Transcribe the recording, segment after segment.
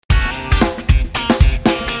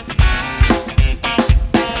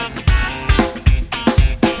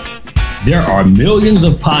There are millions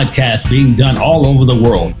of podcasts being done all over the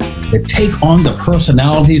world that take on the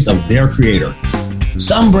personalities of their creator.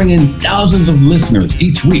 Some bring in thousands of listeners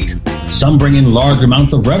each week. Some bring in large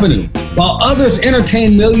amounts of revenue, while others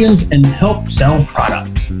entertain millions and help sell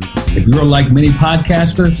products. If you're like many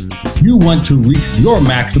podcasters, you want to reach your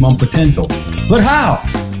maximum potential. But how?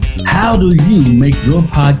 How do you make your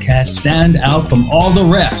podcast stand out from all the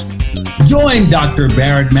rest? Join Dr.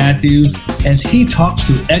 Barrett Matthews as he talks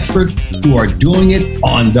to experts who are doing it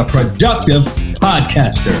on The Productive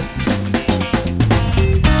Podcaster.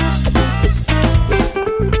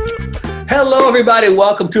 Hello, everybody.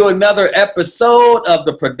 Welcome to another episode of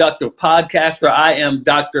The Productive Podcaster. I am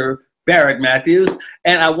Dr. Barrett Matthews,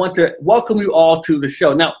 and I want to welcome you all to the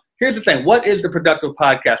show. Now, here's the thing. What is The Productive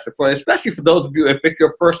Podcaster for? Especially for those of you, if it's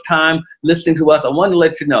your first time listening to us, I want to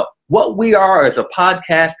let you know what we are as a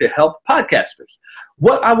podcast to help podcasters.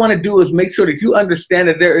 What I want to do is make sure that you understand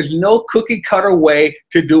that there is no cookie cutter way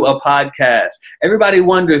to do a podcast. Everybody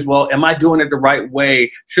wonders, well, am I doing it the right way?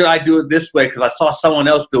 Should I do it this way because I saw someone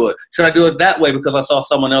else do it? Should I do it that way because I saw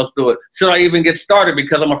someone else do it? Should I even get started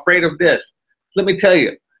because I'm afraid of this? Let me tell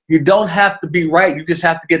you, you don't have to be right. You just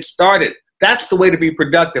have to get started. That's the way to be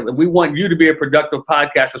productive, and we want you to be a productive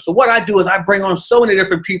podcaster. So what I do is I bring on so many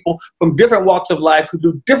different people from different walks of life who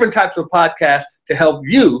do different types of podcasts to help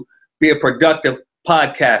you be a productive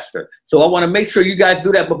podcaster. So I want to make sure you guys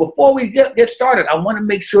do that. But before we get started, I want to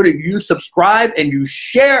make sure that you subscribe and you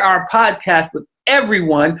share our podcast with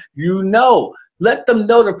everyone you know. Let them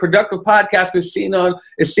know the Productive Podcast is seen on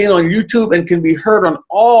YouTube and can be heard on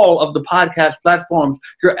all of the podcast platforms.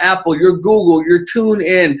 Your Apple, your Google, your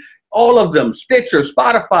TuneIn, all of them, Stitcher,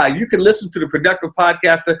 Spotify. You can listen to the Productive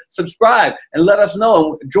Podcaster, subscribe, and let us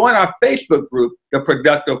know. Join our Facebook group, The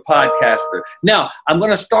Productive Podcaster. Now, I'm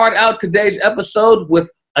going to start out today's episode with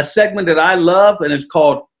a segment that I love, and it's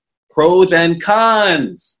called Pros and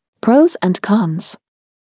Cons. Pros and Cons.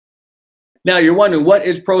 Now, you're wondering, what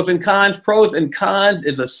is Pros and Cons? Pros and Cons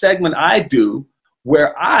is a segment I do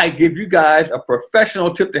where I give you guys a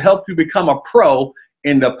professional tip to help you become a pro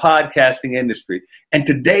in the podcasting industry. And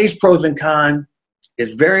today's pros and cons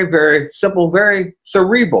is very, very simple, very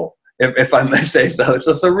cerebral, if I may say so. It's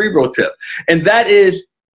a cerebral tip. And that is,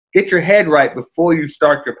 get your head right before you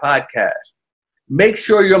start your podcast. Make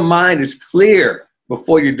sure your mind is clear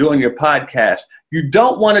before you're doing your podcast. You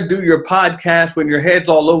don't want to do your podcast when your head's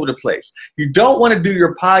all over the place. You don't want to do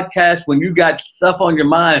your podcast when you got stuff on your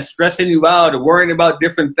mind, stressing you out or worrying about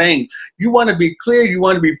different things. You want to be clear. You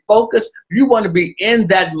want to be focused. You want to be in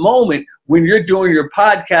that moment when you're doing your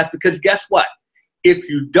podcast, because guess what? If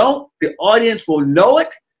you don't, the audience will know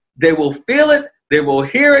it, they will feel it, they will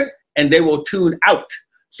hear it, and they will tune out.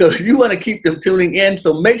 So you want to keep them tuning in.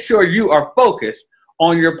 So make sure you are focused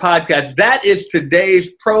on your podcast. That is today's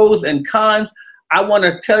pros and cons. I want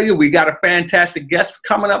to tell you, we got a fantastic guest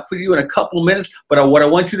coming up for you in a couple minutes, but what I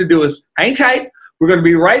want you to do is hang tight. We're going to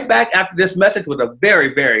be right back after this message with a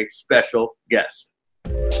very, very special guest.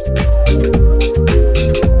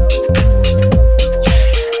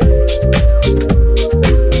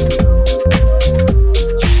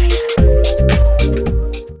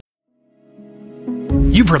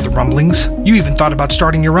 You've heard the rumblings. You even thought about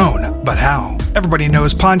starting your own. But how? Everybody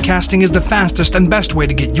knows podcasting is the fastest and best way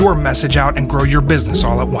to get your message out and grow your business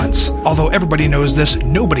all at once. Although everybody knows this,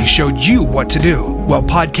 nobody showed you what to do. Well,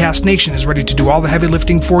 Podcast Nation is ready to do all the heavy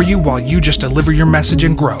lifting for you while you just deliver your message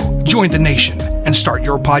and grow. Join the nation and start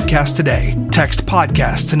your podcast today. Text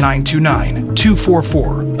podcast to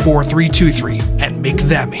 929-244-4323 and make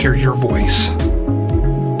them hear your voice.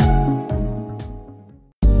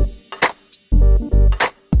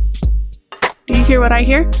 Do you hear what I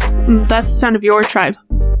hear? That's the sound of your tribe,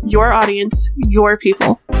 your audience, your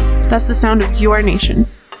people. That's the sound of your nation.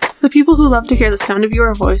 The people who love to hear the sound of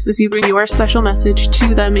your voice as you bring your special message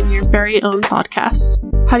to them in your very own podcast.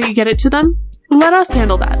 How do you get it to them? Let us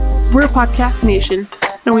handle that. We're Podcast Nation,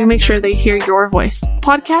 and we make sure they hear your voice.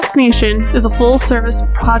 Podcast Nation is a full-service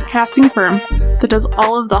podcasting firm that does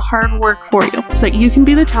all of the hard work for you so that you can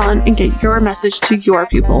be the talent and get your message to your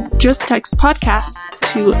people. Just text podcast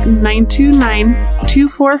to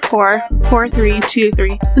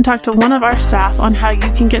 929-244-4323 and talk to one of our staff on how you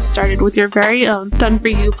can get started with your very own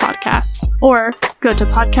done-for-you podcast. Or go to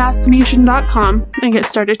podcastnation.com and get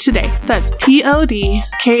started today. That's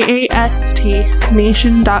PODCAST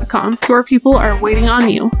nation.com. Your people are waiting on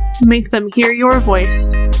you. Make them hear your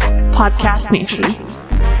voice. Podcast Nation.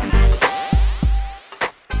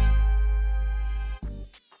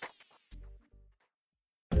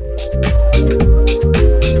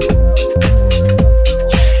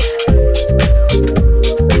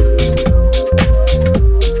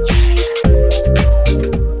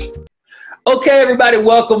 everybody,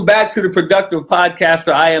 welcome back to the Productive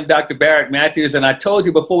Podcaster. I am Dr. Barrett Matthews, and I told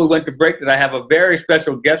you before we went to break that I have a very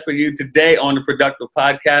special guest for you today on the Productive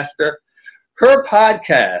Podcaster. Her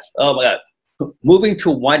podcast, oh my God, Moving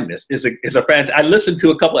to Oneness, is a fantastic. I listened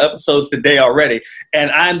to a couple episodes today already,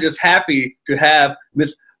 and I'm just happy to have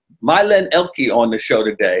Miss Mylene Elke on the show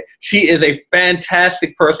today. She is a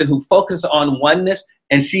fantastic person who focuses on oneness,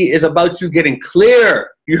 and she is about you getting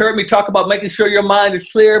clear. You heard me talk about making sure your mind is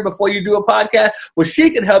clear before you do a podcast. Well, she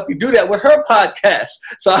can help you do that with her podcast.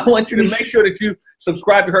 So I want you to make sure that you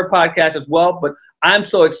subscribe to her podcast as well. But I'm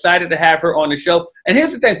so excited to have her on the show. And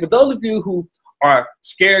here's the thing. For those of you who are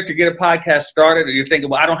scared to get a podcast started, or you're thinking,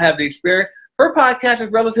 well, I don't have the experience, her podcast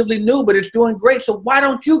is relatively new, but it's doing great. So why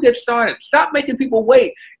don't you get started? Stop making people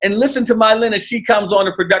wait and listen to Mylene as she comes on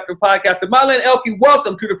the Productive Podcaster. Mylene Elke,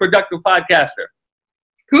 welcome to the Productive Podcaster.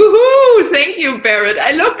 Woohoo! Thank you, Barrett.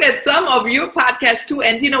 I looked at some of your podcasts too,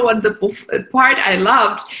 and you know what, the part I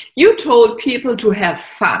loved, you told people to have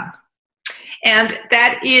fun. And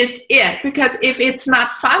that is it, because if it's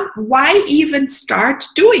not fun, why even start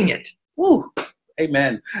doing it? Ooh,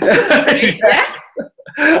 amen. Yeah.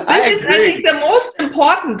 I think the most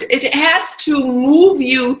important. It has to move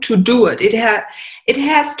you to do it. It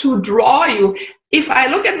has to draw you. If I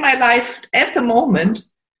look at my life at the moment,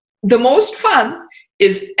 the most fun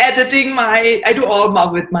is editing I do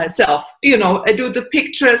all with myself. You know, I do the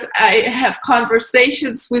pictures. I have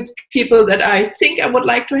conversations with people that I think I would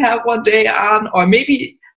like to have one day on, or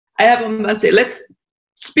maybe I have them and say, let's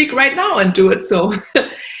speak right now and do it. So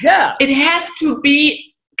yeah, it has to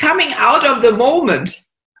be coming out of the moment.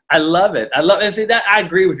 I love it. And see that I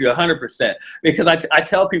agree with you 100%, because I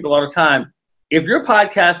tell people all the time, if your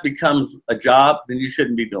podcast becomes a job, then you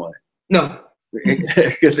shouldn't be doing it. No.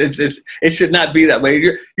 Because it should not be that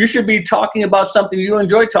way. You should be talking about something you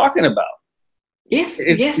enjoy talking about. Yes.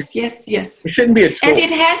 It shouldn't be a chore. And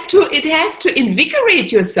it has to invigorate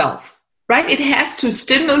yourself, right? It has to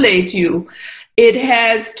stimulate you. It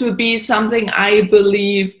has to be something, I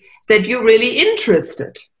believe, that you're really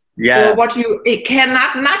interested. Yeah. Or it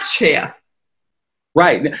cannot not share.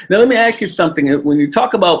 Right. Now let me ask you something. When you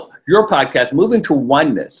talk about your podcast, Moving to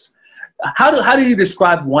Oneness, how do you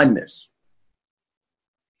describe oneness?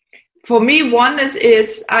 For me, oneness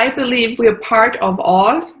is, I believe we're part of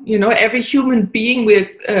all. You know, every human being, we're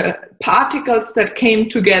particles that came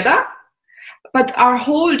together. But our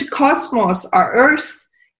whole cosmos, our Earth,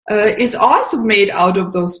 is also made out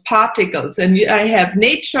of those particles. And I have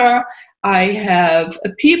nature, I have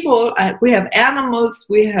people, we have animals,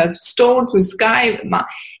 we have stones, we sky.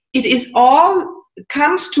 It is all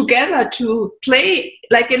comes together to play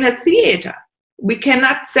like in a theater. We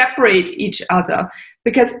cannot separate each other,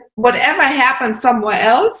 because whatever happens somewhere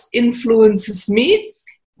else influences me.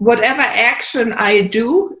 Whatever action I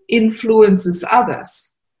do influences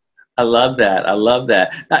others. I love that.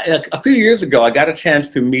 Now, a few years ago, I got a chance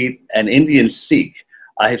to meet an Indian Sikh.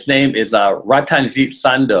 His name is Ratanjit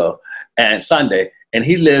Sande, and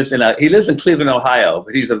he lives in Cleveland, Ohio.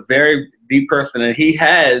 But he's a very deep person, and he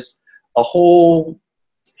has a whole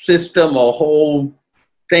system, a whole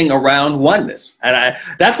thing around oneness. And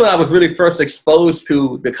that's when I was really first exposed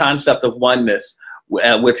to the concept of oneness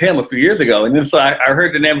with him a few years ago. And then so I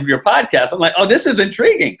heard the name of your podcast. I'm like, oh, this is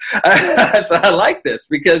intriguing. So I like this,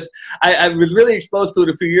 because I was really exposed to it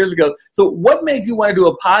a few years ago. So what made you want to do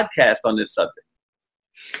a podcast on this subject?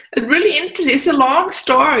 It's really interesting. It's a long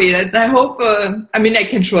story, and I hope, I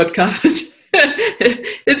can shortcut it.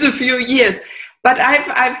 It's a few years. But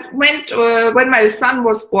I've went, when my son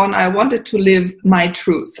was born, I wanted to live my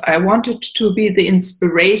truth. I wanted to be the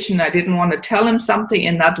inspiration. I didn't want to tell him something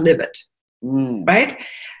and not live it. Right?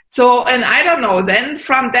 So, and I don't know, then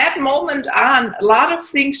from that moment on, a lot of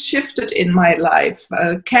things shifted in my life.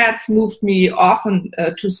 Cats moved me often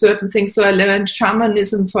to certain things. So I learned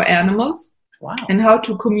shamanism for animals. Wow. And how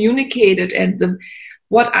to communicate it. And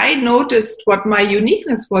what I noticed, what my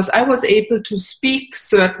uniqueness was, I was able to speak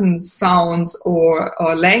certain sounds or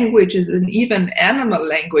languages, and even animal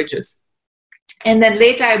languages. And then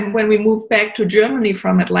later, when we moved back to Germany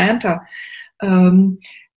from Atlanta, then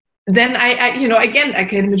I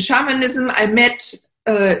came in shamanism. I met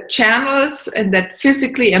channels and that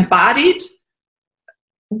physically embodied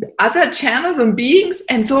other channels and beings.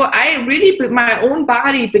 And so I really, my own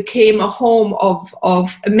body became a home of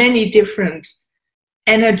many different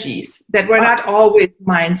energies that were not always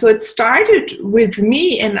mine. So it started with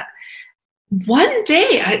me, and one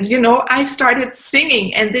day, I started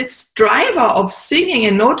singing, and this driver of singing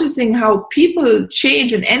and noticing how people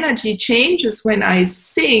change and energy changes when I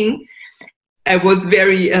sing, I was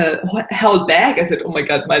very held back. I said, oh my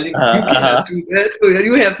God, Mylene, you cannot do that.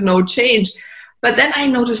 You have no change. But then I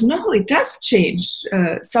noticed, no, it does change.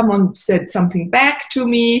 Someone said something back to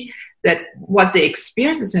me, that what they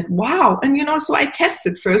experienced, I said, wow. And, so I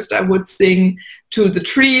tested. First, I would sing to the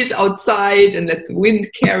trees outside and let the wind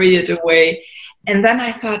carry it away. And then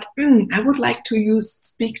I thought, I would like to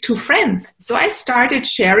speak to friends. So I started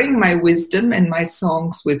sharing my wisdom and my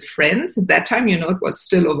songs with friends. At that time, it was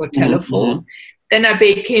still over telephone. Mm-hmm. Then I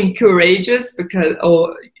became courageous because,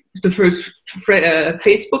 the first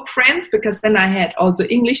Facebook friends, because then I had also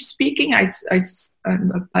English speaking. I'm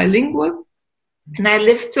bilingual. And I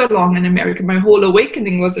lived so long in America. My whole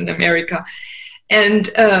awakening was in America. And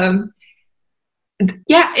and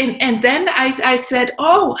then I said,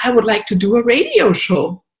 I would like to do a radio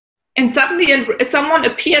show. And suddenly someone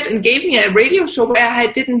appeared and gave me a radio show where I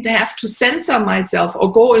didn't have to censor myself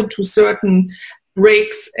or go into certain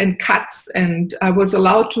breaks and cuts. And I was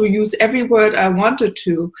allowed to use every word I wanted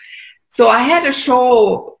to. So I had a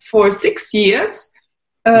show for 6 years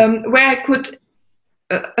where I could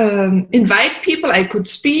invite people, I could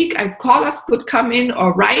speak, callers could come in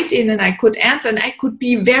or write in, and I could answer, and I could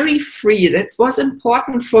be very free. That was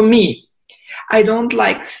important for me. I don't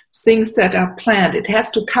like things that are planned. It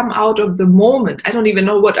has to come out of the moment. I don't even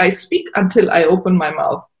know what I speak until I open my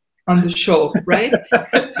mouth on the show, right?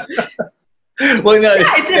 Well, no,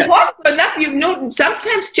 it's important.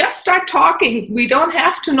 Sometimes just start talking. We don't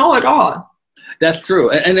have to know it all. That's true.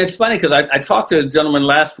 And it's funny because I talked to a gentleman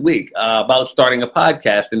last week about starting a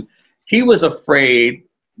podcast, and he was afraid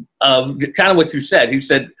of kind of what you said. He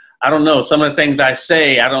said, I don't know, some of the things I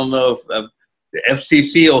say, I don't know if the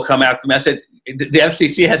FCC will come after me. I said, the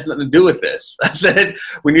FCC has nothing to do with this. I said,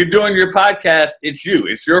 when you're doing your podcast, it's you.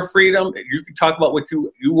 It's your freedom. You can talk about what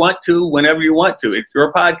you want to whenever you want to. It's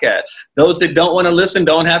your podcast. Those that don't want to listen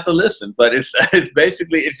don't have to listen. But it's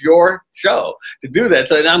basically, it's your show to do that.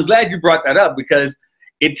 So I'm glad you brought that up because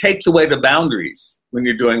it takes away the boundaries when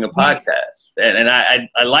you're doing a podcast. And I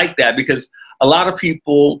like that because a lot of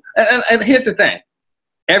people, and here's the thing,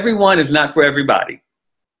 everyone is not for everybody.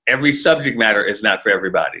 Every subject matter is not for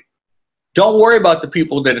everybody. Don't worry about the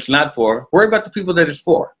people that it's not for. Worry about the people that it's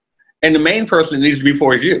for. And the main person it needs to be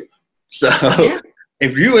for is you. So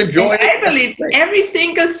if you enjoy it. I believe every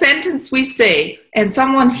single sentence we say and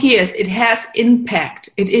someone hears, it has impact.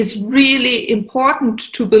 It is really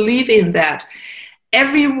important to believe in that.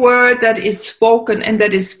 Every word that is spoken and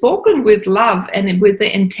that is spoken with love and with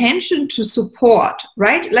the intention to support,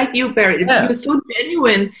 right? Like you, Barry, you're so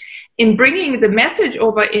genuine in bringing the message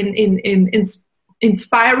over in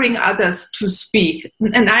inspiring others to speak.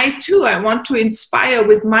 And I too, I want to inspire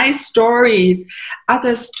with my stories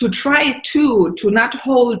others to try too, to not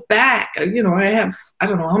hold back. I have, I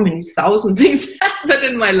don't know how many thousand things happen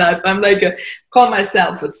in my life. I'm call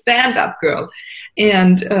myself a stand-up girl.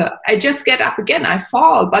 And I just get up again. I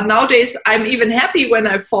fall. But nowadays, I'm even happy when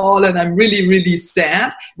I fall and I'm really, really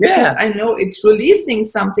sad because I know it's releasing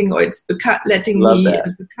something or it's letting me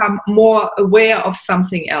become more aware of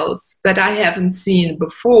something else that I haven't seen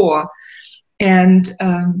before. And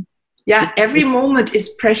every moment is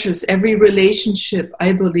precious. Every relationship,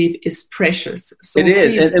 I believe, is precious. So it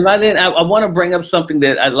is. And I want to bring up something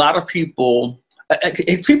that a lot of people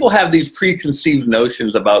have these preconceived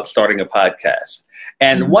notions about starting a podcast.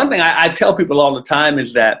 And one thing I tell people all the time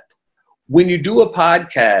is that when you do a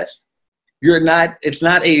podcast, you're not just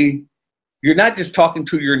talking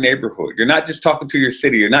to your neighborhood. You're not just talking to your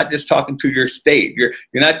city. You're not just talking to your state. You're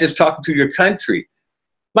not just talking to your country.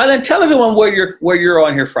 Marlene, tell everyone where you're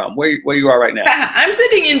on here from, where you are right now. I'm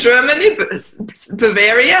sitting in Germany,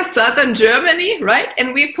 Bavaria, southern Germany, right?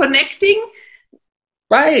 And we're connecting.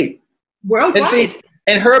 Right. Worldwide.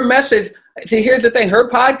 And her message, here's the thing, her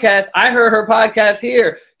podcast, I heard her podcast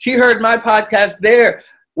here. She heard my podcast there.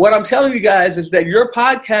 What I'm telling you guys is that your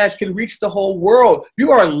podcast can reach the whole world.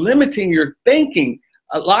 You are limiting your thinking.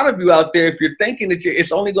 A lot of you out there, if you're thinking that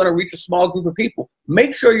it's only going to reach a small group of people,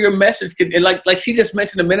 make sure your message can, and like she just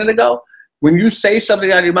mentioned a minute ago, when you say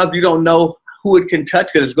something out of your mouth, you don't know who it can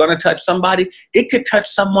touch because it's going to touch somebody. It could touch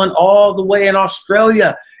someone all the way in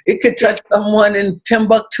Australia. It could touch someone in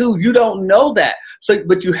Timbuktu. You don't know that.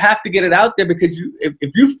 But you have to get it out there because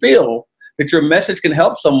if you feel that your message can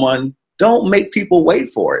help someone, don't make people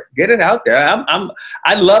wait for it. Get it out there.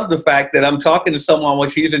 I love the fact that I'm talking to someone while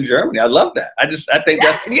she's in Germany. I love that. I think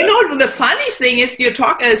that's the funny thing is you're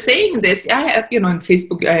saying this. I have on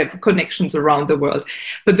Facebook I have connections around the world.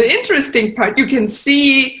 But the interesting part, you can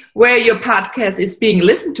see where your podcast is being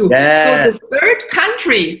listened to. Yes. So the third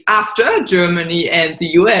country after Germany and the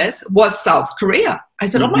US was South Korea. I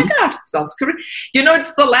said, oh my God, South Korea.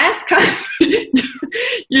 It's the last country.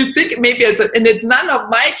 You think maybe and it's none of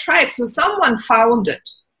my tribe. So someone found it.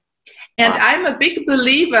 And I'm a big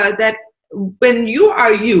believer that when you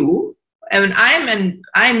are you, and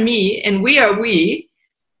I'm me, and we are we,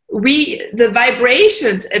 the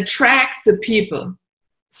vibrations attract the people.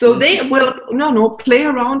 So they will play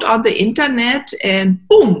around on the internet, and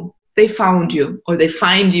boom, they found you, or they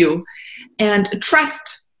find you. And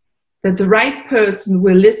trust that the right person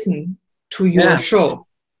will listen to your show.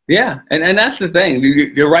 Yeah, and that's the thing.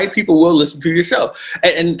 The right people will listen to your show.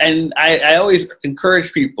 And I always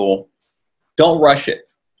encourage people, don't rush it.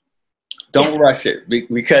 Don't rush it,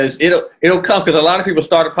 because it'll come. Because a lot of people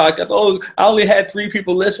start a podcast. Oh, I only had 3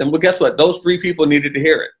 people listen. Well, guess what? Those 3 people needed to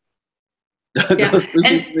hear it. Those 3 people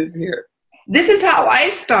needed to hear it. This is how I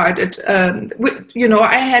started.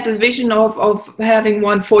 I had a vision of having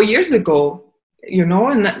one 4 years ago.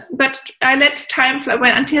 But I let time fly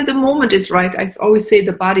until the moment is right. I always say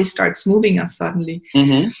the body starts moving us suddenly.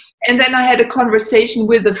 Mm-hmm. And then I had a conversation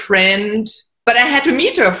with a friend, but I had to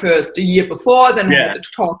meet her first a year before. Then I had to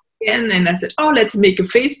talk again, and I said, let's make a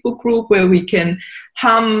Facebook group where we can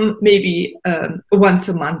hum maybe once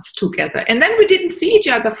a month together. And then we didn't see each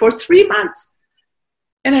other for 3 months.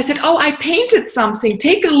 And I said, I painted something.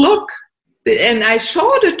 Take a look. And I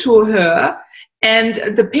showed it to her.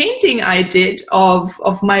 And the painting I did of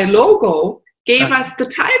my logo gave us the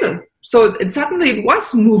title. So suddenly it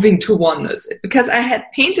was moving to oneness because I had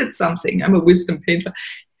painted something. I'm a wisdom painter.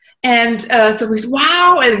 And so we said,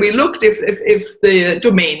 wow. And we looked if the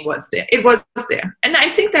domain was there. It was there. And I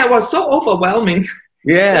think that was so overwhelming.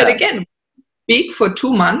 Yeah. That again, big for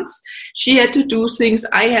 2 months. She had to do things.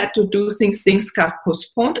 I had to do things. Things got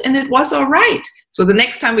postponed. And it was all right. So the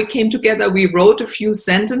next time we came together, we wrote a few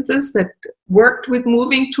sentences that worked with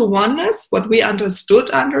moving to oneness, what we understood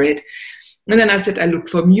under it. And then I said, I looked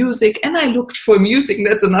for music, and I looked for music.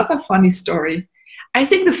 That's another funny story. I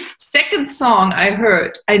think the second song I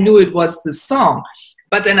heard, I knew it was the song.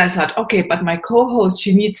 But then I thought, okay, but my co-host,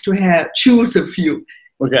 she needs to choose a few.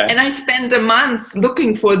 Okay. And I spent a month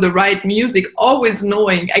looking for the right music, always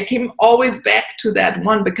knowing. I came always back to that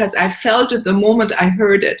one because I felt it the moment I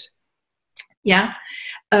heard it. Yeah,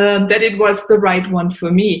 that it was the right one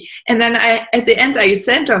for me. And then at the end, I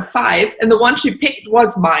sent her 5, and the one she picked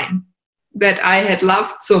was mine, that I had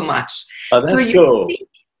loved so much. Oh, that's so cool.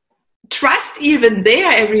 Trust even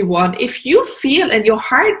there, everyone. If you feel and your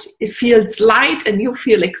heart it feels light and you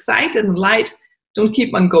feel excited and light, don't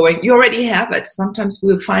keep on going. You already have it. Sometimes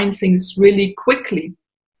we'll find things really quickly.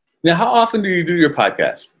 Now, how often do you do your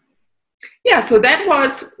podcast? Yeah, so that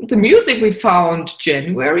was the music we found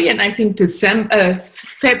January, and I think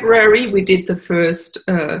February we did the first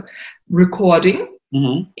recording.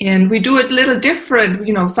 Mm-hmm. And we do it a little different.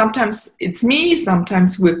 Sometimes it's me,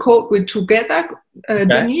 sometimes we're together,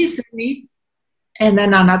 Denise and me, and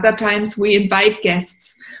then on other times we invite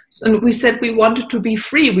guests. And we said we wanted to be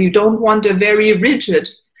free. We don't want a very rigid.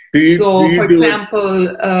 For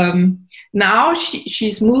example, now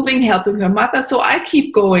she's moving, helping her mother. So I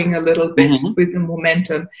keep going a little bit with the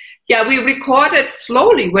momentum. Yeah, we recorded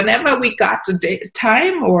slowly whenever we got a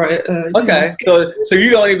time or so you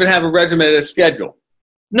don't even have a regimented schedule.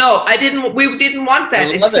 No, I didn't. We didn't want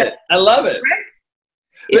that. I love it.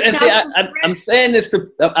 I'm saying this.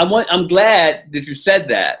 I'm glad that you said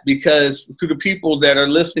that, because to the people that are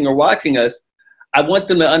listening or watching us, I want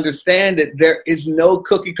them to understand that there is no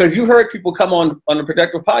cookie, because you heard people come on the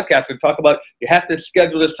Productive Podcast and talk about you have to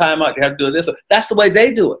schedule this time out, you have to do this. That's the way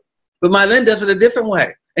they do it. But Mylene does it a different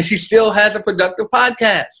way, and she still has a productive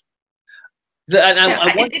podcast.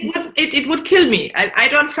 It would kill me. I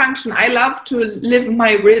don't function. I love to live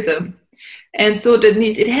my rhythm. And so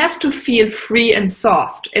Denise, it has to feel free and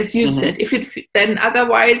soft, as you said. Then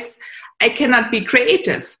otherwise I cannot be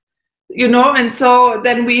creative. And so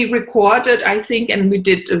then we recorded, I think, and we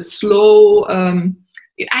did a slow,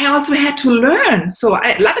 I also had to learn. So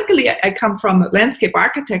luckily I come from a landscape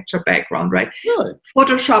architecture background, right? Really?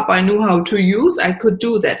 Photoshop I knew how to use, I could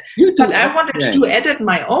do that. But I wanted to edit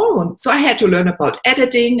my own. So I had to learn about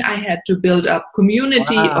editing. I had to build up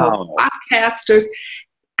community of podcasters.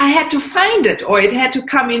 I had to find it, or it had to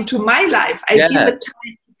come into my life. I give it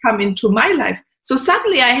time to come into my life. So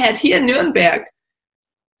suddenly I had here in Nuremberg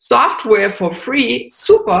software for free,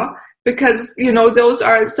 super, because, those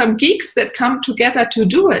are some geeks that come together to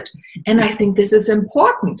do it. And I think this is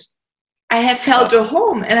important. I have felt a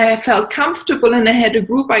home, and I have felt comfortable, and I had a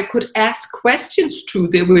group I could ask questions to.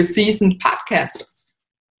 They were seasoned podcasters.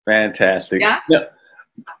 Fantastic. Yeah.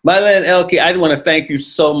 Mylene Elke, I want to thank you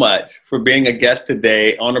so much for being a guest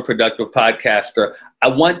today on A Productive Podcaster. I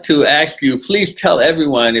want to ask you, please tell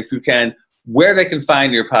everyone, if you can, where they can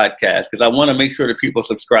find your podcast, because I want to make sure that people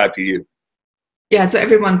subscribe to you. Yeah, so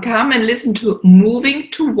everyone come and listen to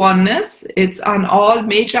Moving to Oneness. It's on all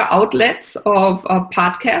major outlets of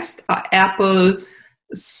podcast, Apple,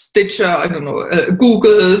 Stitcher, I don't know,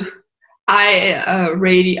 Google,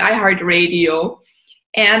 iHeartRadio.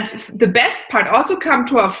 And the best part, also come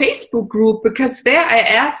to our Facebook group, because there I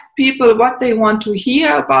ask people what they want to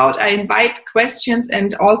hear about. I invite questions,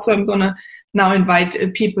 and also I'm going to now invite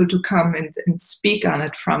people to come and speak on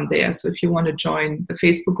it from there. So if you want to join the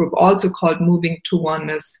Facebook group, also called Moving to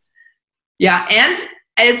Oneness. Yeah, and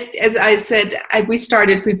as I said, we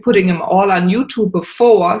started with putting them all on YouTube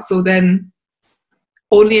before. So then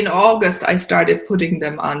only in August I started putting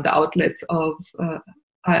them on the outlets of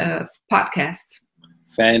podcasts.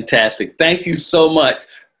 Fantastic. Thank you so much.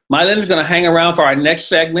 Mylyn is going to hang around for our next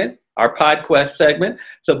segment, our PodQuest segment.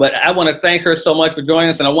 But I want to thank her so much for joining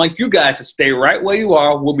us, and I want you guys to stay right where you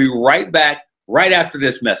are. We'll be right back right after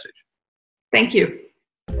this message. Thank you.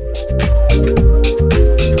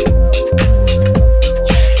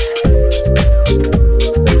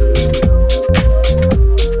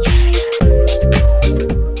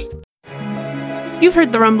 You've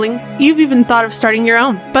heard the rumblings. You've even thought of starting your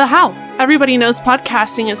own. But how? Everybody knows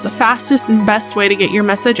podcasting is the fastest and best way to get your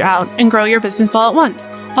message out and grow your business all at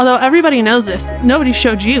once. Although everybody knows this, nobody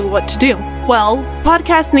showed you what to do. Well,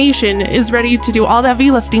 Podcast Nation is ready to do all the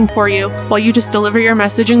heavy lifting for you while you just deliver your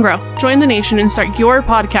message and grow. Join the nation and start your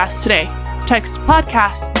podcast today. Text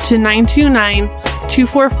podcast to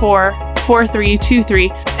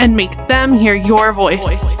 929-244-4323 and make them hear your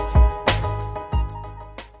voice.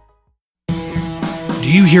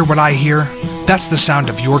 Do you hear what I hear? That's the sound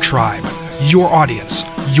of your tribe, your audience,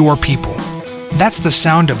 your people. That's the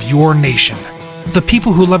sound of your nation. The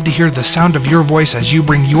people who love to hear the sound of your voice as you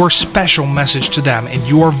bring your special message to them in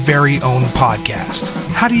your very own podcast.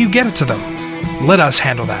 How do you get it to them? Let us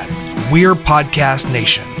handle that. We're Podcast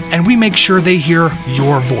Nation, and we make sure they hear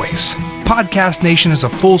your voice. Podcast Nation is a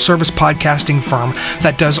full-service podcasting firm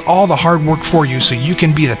that does all the hard work for you so you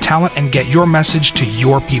can be the talent and get your message to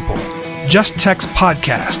your people. Just text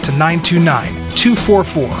podcast to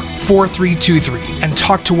 929-244-4323 and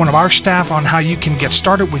talk to one of our staff on how you can get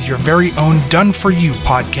started with your very own done-for-you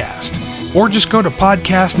podcast. Or just go to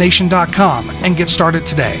podcastnation.com and get started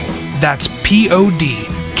today. That's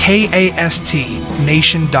PODCAST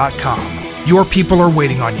nation.com. Your people are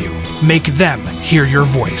waiting on you. Make them hear your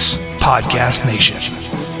voice. Podcast Nation.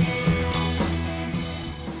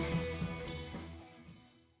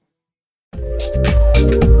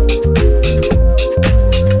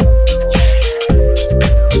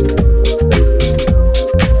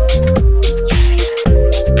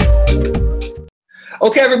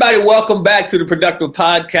 Okay, everybody, welcome back to the Productive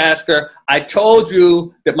Podcaster. I told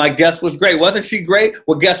you that my guest was great. Wasn't she great?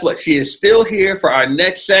 Well, guess what? She is still here for our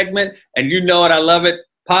next segment, and you know it. I love it.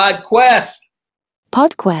 PodQuest.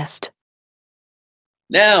 PodQuest.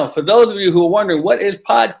 Now, for those of you who are wondering, what is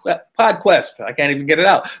PodQuest? I can't even get it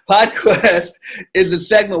out. PodQuest is a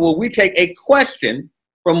segment where we take a question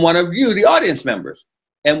from one of you, the audience members,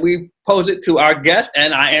 and we pose it to our guest,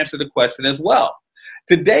 and I answer the question as well.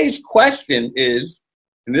 Today's question is,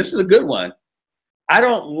 and this is a good one, I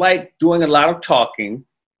don't like doing a lot of talking.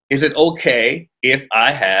 Is it okay if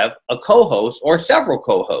I have a co-host or several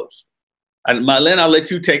co-hosts? And Mylyn, I'll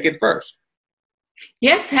let you take it first.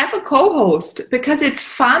 Yes, have a co-host because it's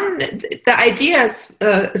fun. The idea is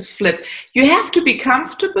flipped. You have to be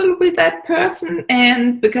comfortable with that person,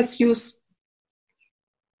 and because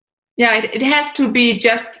it has to be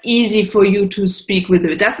just easy for you to speak with.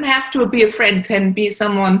 It doesn't have to be a friend. It can be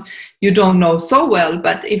someone you don't know so well,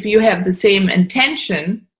 but if you have the same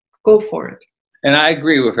intention, go for it. And I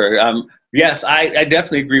agree with her. Yes, I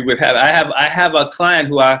definitely agree with her. I have a client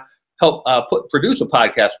who I help produce a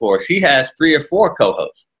podcast for. She has 3 or 4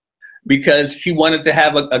 co-hosts because she wanted to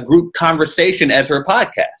have a group conversation as her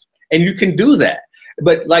podcast. And you can do that.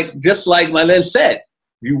 But just like Mylyn said,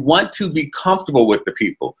 you want to be comfortable with the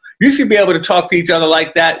people. You should be able to talk to each other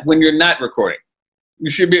like that when you're not recording.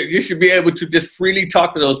 You should be able to just freely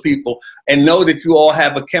talk to those people and know that you all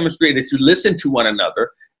have a chemistry, that you listen to one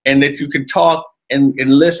another, and that you can talk and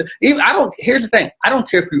listen. Here's the thing. I don't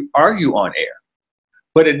care if you argue on air,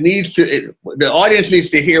 but the audience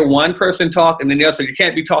needs to hear one person talk and then the other. So you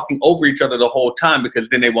can't be talking over each other the whole time because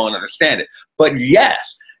then they won't understand it. But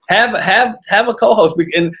yes, have a co-host.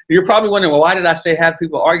 And you're probably wondering, well, why did I say have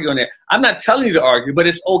people argue on there? I'm not telling you to argue, but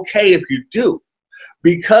it's okay if you do,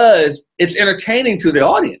 because it's entertaining to the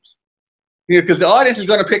audience. Because the audience is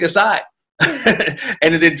going to pick a side.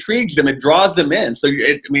 and it intrigues them. It draws them in. So,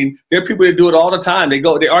 there are people that do it all the time.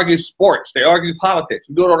 They argue sports. They argue politics.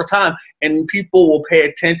 They do it all the time. And people will pay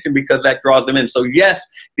attention because that draws them in. So, yes,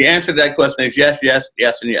 the answer to that question is yes, yes,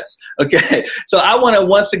 yes, and yes. Okay. So I want to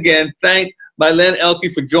once again thank Mylene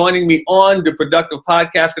Elke for joining me on the Productive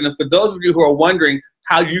Podcast. And for those of you who are wondering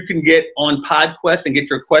how you can get on PodQuest and get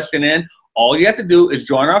your question in, all you have to do is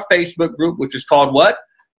join our Facebook group, which is called what?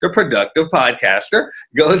 The Productive Podcaster.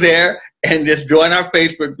 Go there and just join our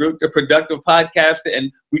Facebook group, The Productive Podcaster,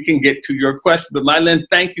 and we can get to your question. But Mylene,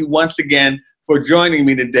 thank you once again for joining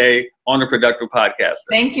me today on The Productive Podcaster.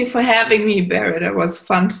 Thank you for having me, Barrett. It was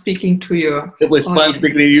fun speaking to you. It was fun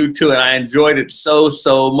speaking to you too, and I enjoyed it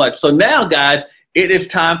so much. So now, guys, it is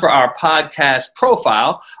time for our podcast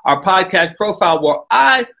profile. Our podcast profile where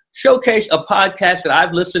I showcase a podcast that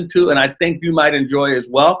I've listened to and I think you might enjoy as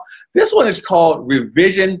well. This one is called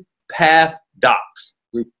Revision Path Docs.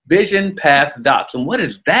 Revision Path Docs. And what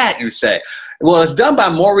is that, you say? Well, it's done by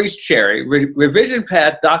Maurice Cherry. Revision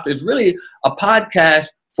Path Docs is really a podcast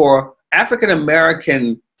for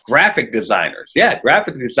African-American graphic designers. Yeah,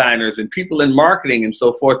 graphic designers and people in marketing and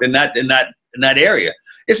so forth in that area.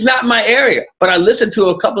 It's not my area, but I listened to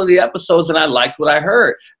a couple of the episodes and I liked what I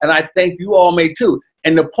heard. And I think you all may too.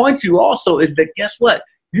 And the point to you also is that guess what?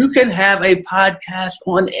 You can have a podcast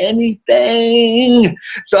on anything.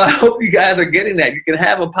 So I hope you guys are getting that. You can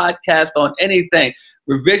have a podcast on anything.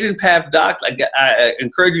 Revision Path Docs, I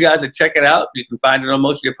encourage you guys to check it out. You can find it on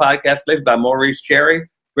most of your podcast places by Maurice Cherry.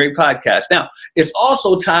 Great podcast. Now, it's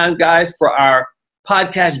also time, guys, for our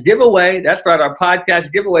podcast giveaway. That's right, our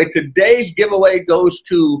podcast giveaway. Today's giveaway goes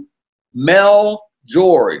to Mel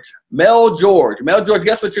George. Mel George,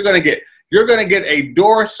 guess what you're going to get? You're going to get a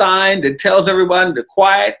door sign that tells everyone to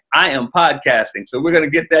quiet, I am podcasting. So we're going to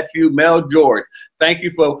get that to you, Mel George. Thank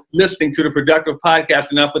you for listening to the Productive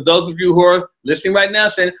Podcast. Now, for those of you who are listening right now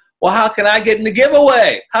saying, well, how can I get in the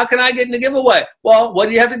giveaway? Well, what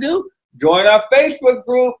do you have to do? Join our Facebook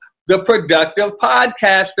group, The Productive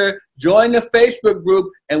Podcaster. Join the Facebook group,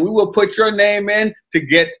 and we will put your name in to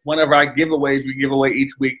get one of our giveaways we give away each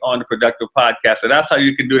week on the Productive Podcast. So that's how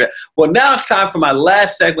you can do that. Well, now it's time for my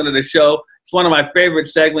last segment of the show. It's one of my favorite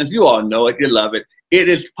segments. You all know it. You love it. It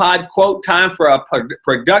is Pod Quote time for a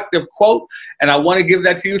productive quote, and I want to give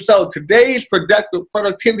that to you. So today's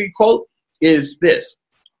productivity quote is this.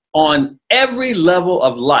 On every level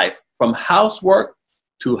of life, from housework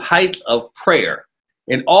to heights of prayer,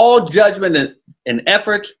 in all judgment and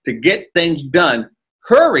efforts to get things done,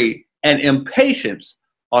 hurry and impatience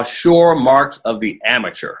are sure marks of the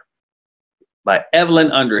amateur. By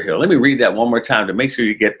Evelyn Underhill. Let me read that one more time to make sure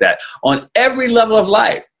you get that. On every level of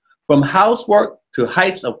life, from housework to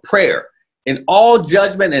heights of prayer, in all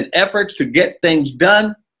judgment and efforts to get things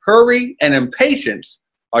done, hurry and impatience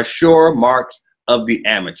are sure marks of the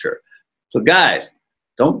amateur. So guys,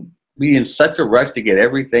 don't be in such a rush to get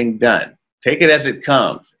everything done. Take it as it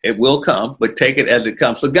comes. It will come, but take it as it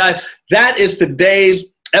comes. So guys, that is today's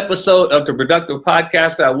episode of the Productive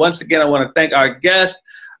Podcast. Once again, I want to thank our guest,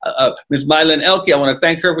 Ms. Mylene Elke. I want to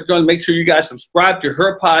thank her for joining. Make sure you guys subscribe to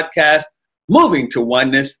her podcast, Moving to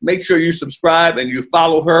Oneness. Make sure you subscribe and you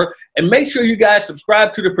follow her. And make sure you guys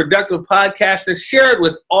subscribe to the Productive Podcast and share it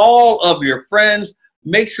with all of your friends.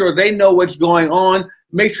 Make sure they know what's going on.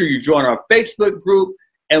 Make sure you join our Facebook group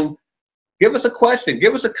and give us a question.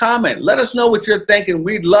 Give us a comment. Let us know what you're thinking.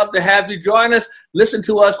 We'd love to have you join us. Listen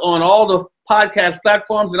to us on all the podcast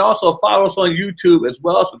platforms and also follow us on YouTube as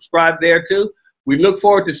well. Subscribe there too. We look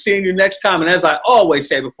forward to seeing you next time. And as I always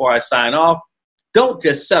say before I sign off, don't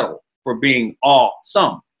just settle for being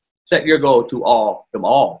awesome. Set your goal to all them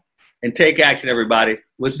all. And take action, everybody.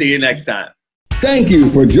 We'll see you next time. Thank you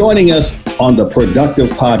for joining us on the Productive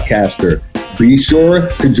Podcaster. Be sure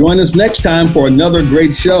to join us next time for another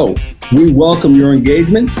great show. We welcome your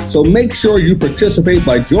engagement, so make sure you participate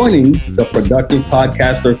by joining the Productive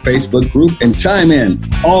Podcaster Facebook group and chime in.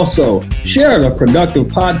 Also, share the Productive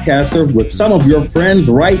Podcaster with some of your friends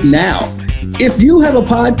right now. If you have a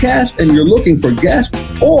podcast and you're looking for guests,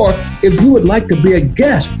 or if you would like to be a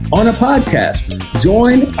guest on a podcast,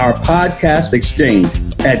 join our podcast exchange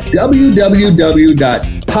at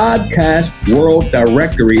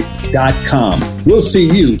www.podcastworlddirectory.com. We'll see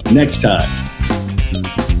you next time.